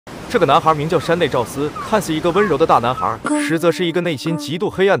这个男孩名叫山内照司，看似一个温柔的大男孩，实则是一个内心极度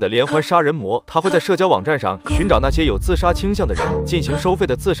黑暗的连环杀人魔。他会在社交网站上寻找那些有自杀倾向的人，进行收费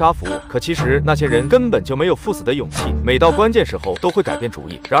的自杀服务。可其实那些人根本就没有赴死的勇气，每到关键时候都会改变主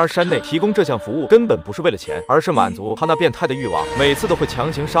意。然而山内提供这项服务根本不是为了钱，而是满足他那变态的欲望，每次都会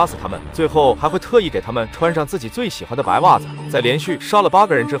强行杀死他们，最后还会特意给他们穿上自己最喜欢的白袜子。在连续杀了8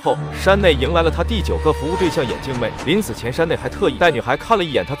个人之后，山内迎来了他第9个服务对象眼镜妹。临死前，山内还特意带女孩看了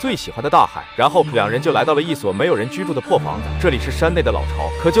一眼他最喜欢的大海，然后2人就来到了一所没有人居住的破房子。这里是山内的老巢，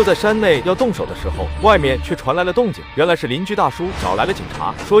可就在山内要动手的时候，外面却传来了动静。原来是邻居大叔找来了警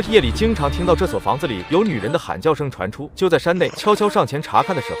察，说夜里经常听到这所房子里有女人的喊叫声传出。就在山内悄悄上前查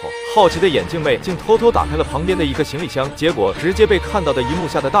看的时候，好奇的眼镜妹竟偷偷打开了旁边的一个行李箱，结果直接被看到的一幕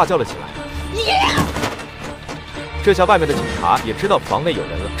吓得大叫了起来。这下外面的警察也知道房内有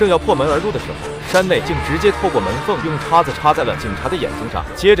人了，正要破门而入的时候，山内竟直接透过门缝用叉子插在了警察的眼睛上，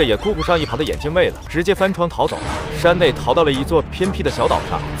接着也顾不上一旁的眼镜妹了，直接翻窗逃走了。山内逃到了一座偏僻的小岛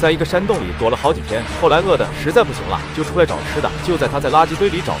上，在一个山洞里躲了好几天，后来饿得实在不行了，就出来找吃的。就在他在垃圾堆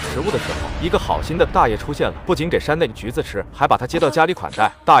里找食物的时候，一个好心的大爷出现了，不仅给山内橘子吃，还把他接到家里款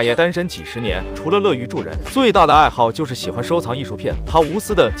待。大爷单身几10年，除了乐于助人，最大的爱好就是喜欢收藏艺术片。他无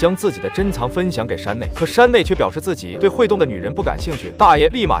私的将自己的珍藏分享给山内，可山内却表示自己对会动的女人不感兴趣。大爷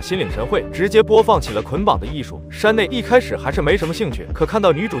立马心领神会，直接播放起了捆绑的艺术。山内一开始还是没什么兴趣，可看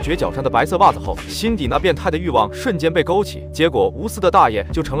到女主角脚上的白色袜子后，心底那变态的欲望瞬间被勾起。结果无私的大爷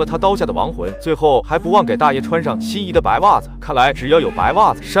就成了他刀下的亡魂，最后还不忘给大爷穿上心仪的白袜子。看来只要有白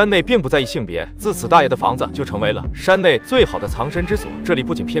袜子，山内并不在意性别。自此，大爷的房子就成为了山内最好的藏身之所。这里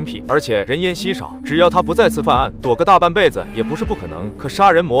不仅偏僻，而且人烟稀少，只要他不再次犯案，躲个大半辈子也不是不可能。可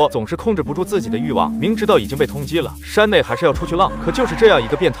杀人魔总是控制不住自己的欲望，明知道已经被通缉了，山内还是要出去浪。可就是这样一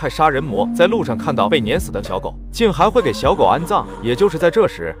个变态杀人魔，在路上看到被碾死的小狗，竟还会给小狗安葬。也就是在这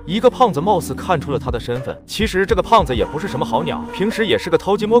时，一个胖子貌似看出了他的身份。其实这个胖子也不是什么好鸟，平时也是个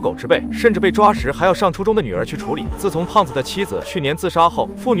偷鸡摸狗之辈，甚至被抓时还要上初中的女儿去处理。自从胖子的妻子去年自杀后，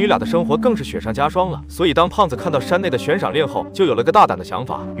父女俩的生活更是雪上加霜了。所以当胖子看到山内的悬赏令后，就有了个大胆的想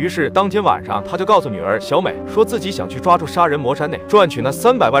法。于是当天晚上，他就告诉女儿小美，说自己想去抓住杀人魔山内，赚取那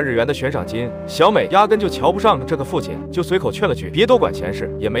300万日元的悬赏金。小美压根就瞧不上这个父亲，就随口劝了句别多管闲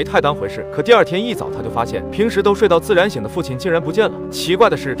事，也没太当回事。可第2天一早，他就发现平时都睡到自然醒的父亲竟然不见了。奇怪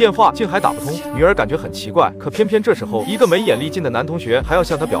的是，电话竟还打不通。女儿感觉很奇怪，可偏偏这时候一个没眼力劲的男同学还要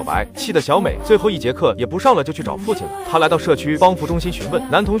向她表白，气得小美最后1节课也不上了，就去找父亲了。她来到社区帮扶中心询问，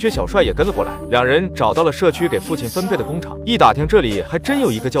男同学小帅也跟了过来。2人找到了社区给父亲分配的工厂，一打听，这里还真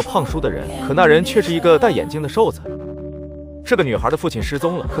有一个叫胖叔的人，可那人却是一个戴眼镜的瘦子。这个女孩的父亲失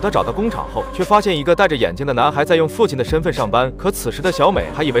踪了，可她找到工厂后，却发现一个戴着眼镜的男孩在用父亲的身份上班。可此时的小美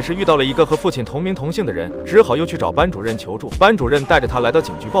还以为是遇到了一个和父亲同名同姓的人，只好又去找班主任求助。班主任带着她来到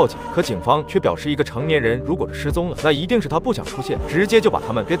警局报警，可警方却表示一个成年人如果是失踪了，那一定是他不想出现，直接就把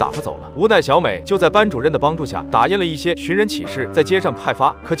他们给打发走了。无奈小美就在班主任的帮助下打印了一些寻人启事，在街上派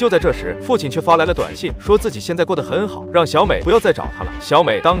发。可就在这时，父亲却发来了短信，说自己现在过得很好，让小美不要再找他了。小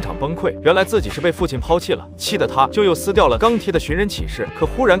美当场崩溃，原来自己是被父亲抛弃了，气得她就又撕掉了刚贴的寻人启事。可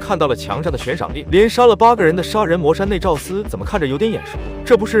忽然看到了墙上的悬赏令，连杀了8个人的杀人魔山内照司，怎么看着有点眼熟？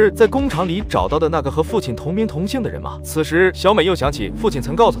这不是在工厂里找到的那个和父亲同名同姓的人吗？此时小美又想起父亲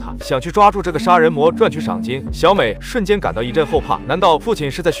曾告诉她，想去抓住这个杀人魔赚取赏金。小美瞬间感到一阵后怕，难道父亲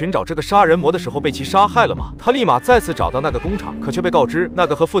是在寻找这个杀人魔的时候被其杀害了吗？她立马再次找到那个工厂，可却被告知那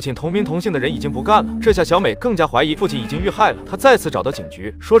个和父亲同名同姓的人已经不干了。这下小美更加怀疑父亲已经遇害了。她再次找到警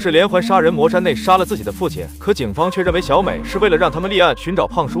局，说是连环杀人魔山内杀了自己的父亲，可警方却认为小美是为了让他们立案寻找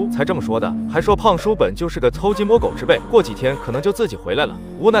胖叔才这么说的，还说胖叔本就是个偷鸡摸狗之辈，过几天可能就自己回来了。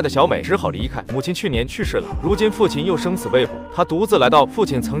无奈的小美只好离开，母亲去年去世了，如今父亲又生死未卜，她独自来到父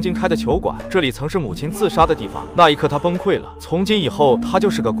亲曾经开的球馆，这里曾是母亲自杀的地方。那一刻她崩溃了，从今以后她就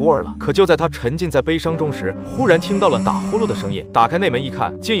是个孤儿了。可就在她沉浸在悲伤中时，忽然听到了打呼噜的声音，打开内门一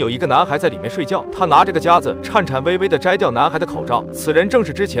看，竟有一个男孩在里面睡觉。她拿着个夹子颤颤巍巍地摘掉男孩的口罩，此人正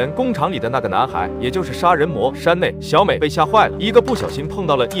是之前工厂里的那个男孩，也就是杀人魔山内。小美被吓坏了，一个不小心碰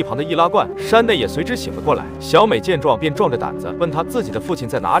到了一旁的易拉罐，山内也随之醒了过来。小美见状便壮着胆子问他自己的父亲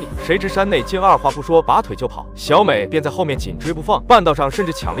在哪里，谁知山内竟二话不说拔腿就跑，小美便在后面紧追不放，半道上甚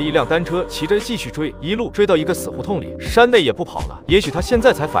至抢了一辆单车骑着继续追，一路追到一个死胡同里。山内也不跑了，也许他现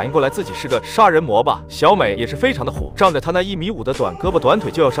在才反应过来自己是个杀人魔吧。小美也是非常的虎，仗着他那1.5米的短胳膊短腿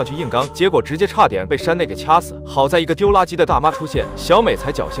就要上去硬刚，结果直接差点被山内给掐死。好在一个丢垃圾的大妈出现，小美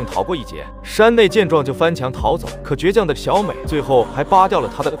才侥幸逃过一劫。山内见状就翻墙逃走，可倔强的小美，最后还扒掉了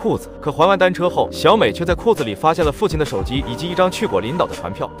她的裤子。可还完单车后，小美却在裤子里发现了父亲的手机以及一张去果林岛的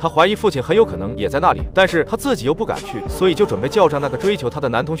船票。她怀疑父亲很有可能也在那里，但是她自己又不敢去，所以就准备叫上那个追求她的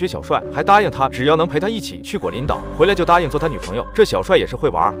男同学小帅，还答应他只要能陪他一起去果林岛，回来就答应做他女朋友。这小帅也是会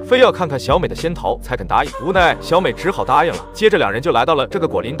玩，非要看看小美的仙桃才肯答应。无奈小美只好答应了。接着两人就来到了这个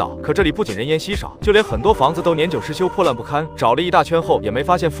果林岛，可这里不仅人烟稀少，就连很多房子都年久失修，破烂不堪。找了一大圈后也没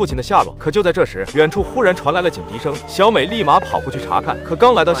发现父亲的下落。可就在这时，远处忽然传来了警笛声，小美立马跑过去查看。可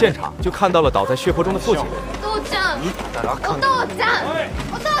刚来到现场，就看到了倒在血泊中的父亲。お父ちゃん、お父ちゃん、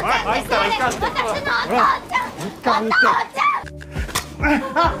お父ちゃん、私のお父ちゃ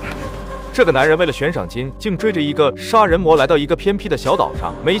ん。这个男人为了悬赏金，竟追着一个杀人魔来到一个偏僻的小岛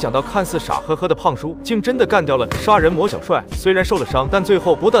上。没想到看似傻呵呵的胖叔，竟真的干掉了杀人魔小帅。虽然受了伤，但最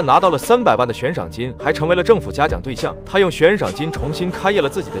后不但拿到了300万的悬赏金，还成为了政府嘉奖对象。他用悬赏金重新开业了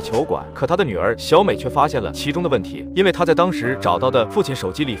自己的球馆。可他的女儿小美却发现了其中的问题，因为他在当时找到的父亲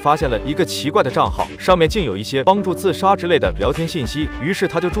手机里发现了一个奇怪的账号，上面竟有一些帮助自杀之类的聊天信息。于是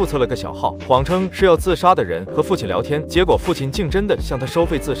他就注册了个小号，谎称是要自杀的人和父亲聊天。结果父亲竟真的向他收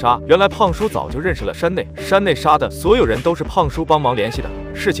费自杀。原来胖叔早就认识了山内，山内杀的所有人都是胖叔帮忙联系的。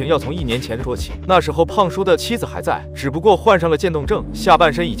事情要从1年前说起，那时候胖叔的妻子还在，只不过患上了渐冻症，下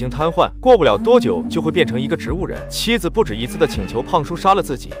半身已经瘫痪，过不了多久就会变成一个植物人。妻子不止一次的请求胖叔杀了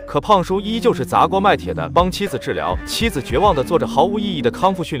自己，可胖叔依旧是砸锅卖铁的帮妻子治疗。妻子绝望的做着毫无意义的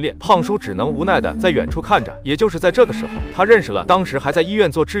康复训练，胖叔只能无奈的在远处看着。也就是在这个时候，他认识了当时还在医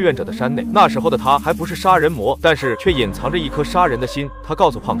院做志愿者的山内。那时候的他还不是杀人魔，但是却隐藏着一颗杀人的心。他告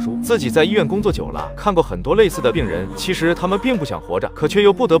诉胖叔，自己在医院工作久了，看过很多类似的病人，其实他们并不想活着，可却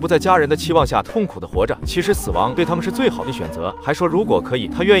又不得不在家人的期望下痛苦的活着。其实死亡对他们是最好的选择，还说如果可以，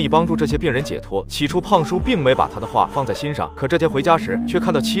他愿意帮助这些病人解脱。起初胖叔并没把他的话放在心上，可这天回家时，却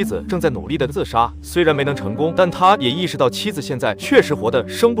看到妻子正在努力的自杀。虽然没能成功，但他也意识到妻子现在确实活得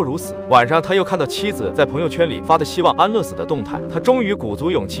生不如死。晚上他又看到妻子在朋友圈里发的希望安乐死的动态，他终于鼓足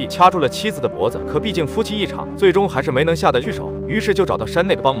勇气掐住了妻子的脖子。可毕竟夫妻一场，最终还是没能下得去手，于是就找到山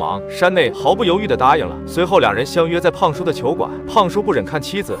内的帮忙。山内毫不犹豫的答应了。随后两人相约在胖叔的球馆，胖叔不忍看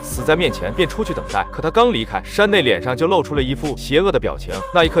妻子死在面前，便出去等待。可他刚离开，山内脸上就露出了一副邪恶的表情。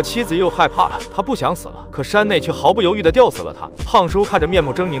那一刻，妻子又害怕了，他不想死了，可山内却毫不犹豫的吊死了他。胖叔看着面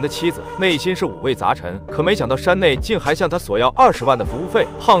目狰狞的妻子，内心是五味杂陈。可没想到山内竟还向他索要20万的服务费。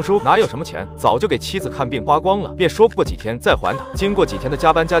胖叔哪有什么钱，早就给妻子看病花光了，便说过几天再还他。经过几天的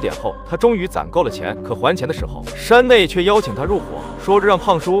加班加点后，他终于攒够了钱。可还钱的时候，山内却邀请他入伙，说着让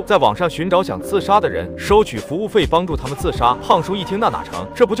胖叔在网上寻找想自杀的人，收取服务费帮助他们自杀。胖叔一听，那哪成，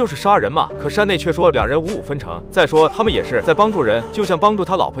这不就是杀人吗？可山内却说两人5-5分成，再说他们也是在帮助人，就像帮助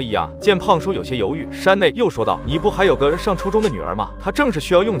他老婆一样。见胖叔有些犹豫，山内又说道，你不还有个上初中的女儿吗？他正是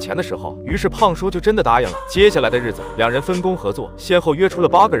需要用钱的时候。于是胖叔就真的答应了。接下来的日子，两人分工合作，先后约出了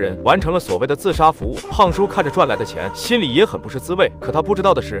8个人，完成了所谓的自杀服务。胖叔看着赚来的钱，心里也很不是滋味。可他不知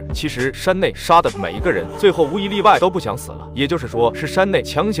道的是，其实山内杀的每一个人，最后无一例外都不想死了，也就是说是山内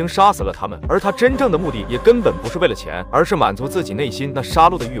强行杀死了他们。而他真正的目的也根本不是为了钱，而是满足自己内心那杀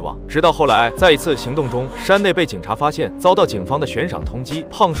戮的欲望。直到后来，在一次行动中，山内被警察发现，遭到警方的悬赏通缉，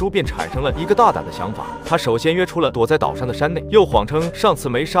胖叔便产生了一个大胆的想法。他首先约出了躲在岛上的山内，又谎称上次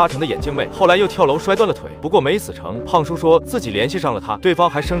没杀成的眼镜妹，后来又跳楼摔断了腿，不过没死成。胖叔说自己联系上了他，对方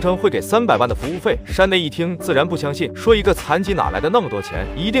还声称会给300万的服务费。山内一听自然不相信，说一个残疾哪来的那么多钱，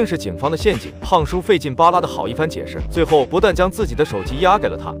一定是警方的陷阱。胖叔费劲巴拉的好一番解释，最后不但将自己的手机押给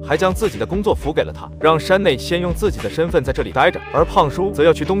了他，还将自己的工作服给了他，让山内先用自己的身份在这里待着，而胖叔则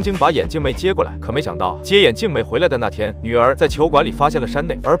要去东京把眼镜妹接过来。可没想到接眼镜妹回来的那天，女儿在球馆里发现了山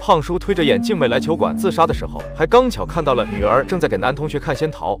内，而胖叔推着眼镜妹来球馆自杀的时候，还刚巧看到了女儿正在给男同学看仙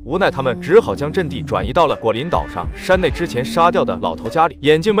桃。无奈他们只好将阵地转移到了果林岛上山内之前杀掉的老头家里。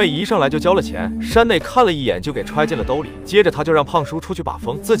眼镜妹一上来就交了钱，山内看了一眼就给揣进了兜里，接着他就让胖叔出去把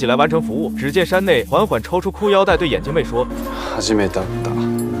风，自己来完成服务。只见山内缓缓抽出裤腰带，对眼镜妹说：初めて会った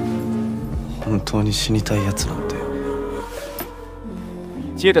本当に死にたいやつなんて。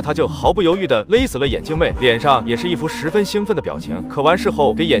接着他就毫不犹豫地勒死了眼镜妹，脸上也是一副十分兴奋的表情。可完事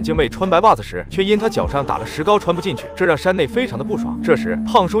后给眼镜妹穿白袜子时，却因她脚上打了石膏穿不进去，这让山内非常的不爽。这时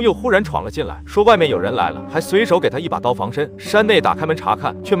胖叔又忽然闯了进来，说外面有人来了，还随手给他一把刀防身。山内打开门查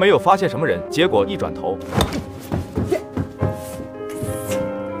看，却没有发现什么人，结果一转头，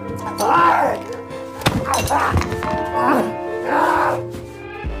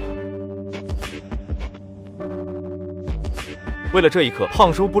为了这一刻，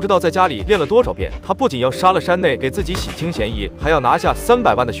胖叔不知道在家里练了多少遍。他不仅要杀了山内，给自己洗清嫌疑，还要拿下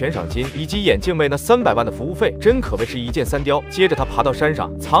300万的悬赏金以及眼镜妹那300万的服务费，真可谓是一箭三雕。接着他爬到山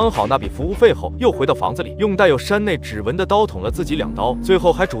上，藏好那笔服务费后，又回到房子里，用带有山内指纹的刀捅了自己2刀，最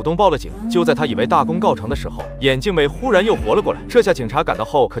后还主动报了警。就在他以为大功告成的时候，眼镜妹忽然又活了过来。这下警察赶到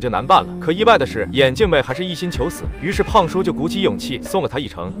后可就难办了。可意外的是，眼镜妹还是一心求死，于是胖叔就鼓起勇气送了她一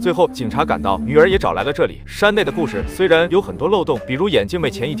程。最后警察赶到，女儿也找来了这里。山内的故事虽然有很多漏洞，比如眼镜妹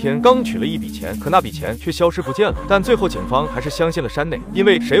前一天刚取了一笔钱，可那笔钱却消失不见了。但最后警方还是相信了山内，因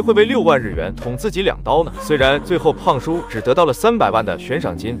为谁会为6万日元捅自己2刀呢？虽然最后胖叔只得到了300万的悬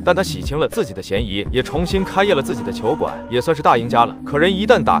赏金，但他洗清了自己的嫌疑，也重新开业了自己的球馆，也算是大赢家了。可人一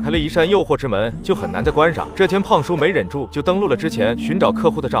旦打开了一扇诱惑之门，就很难再关上。这天胖叔没忍住，就登录了之前寻找客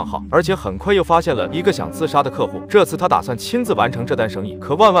户的账号，而且很快又发现了一个想自杀的客户。这次他打算亲自完成这单生意，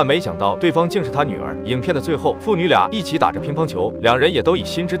可万万没想到对方竟是他女儿。影片的最后，父女俩一起打着乒乓球，两人也都已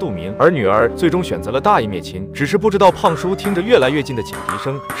心知肚明，而女儿最终选择了大义灭亲。只是不知道胖叔听着越来越近的警笛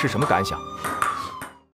声是什么感想。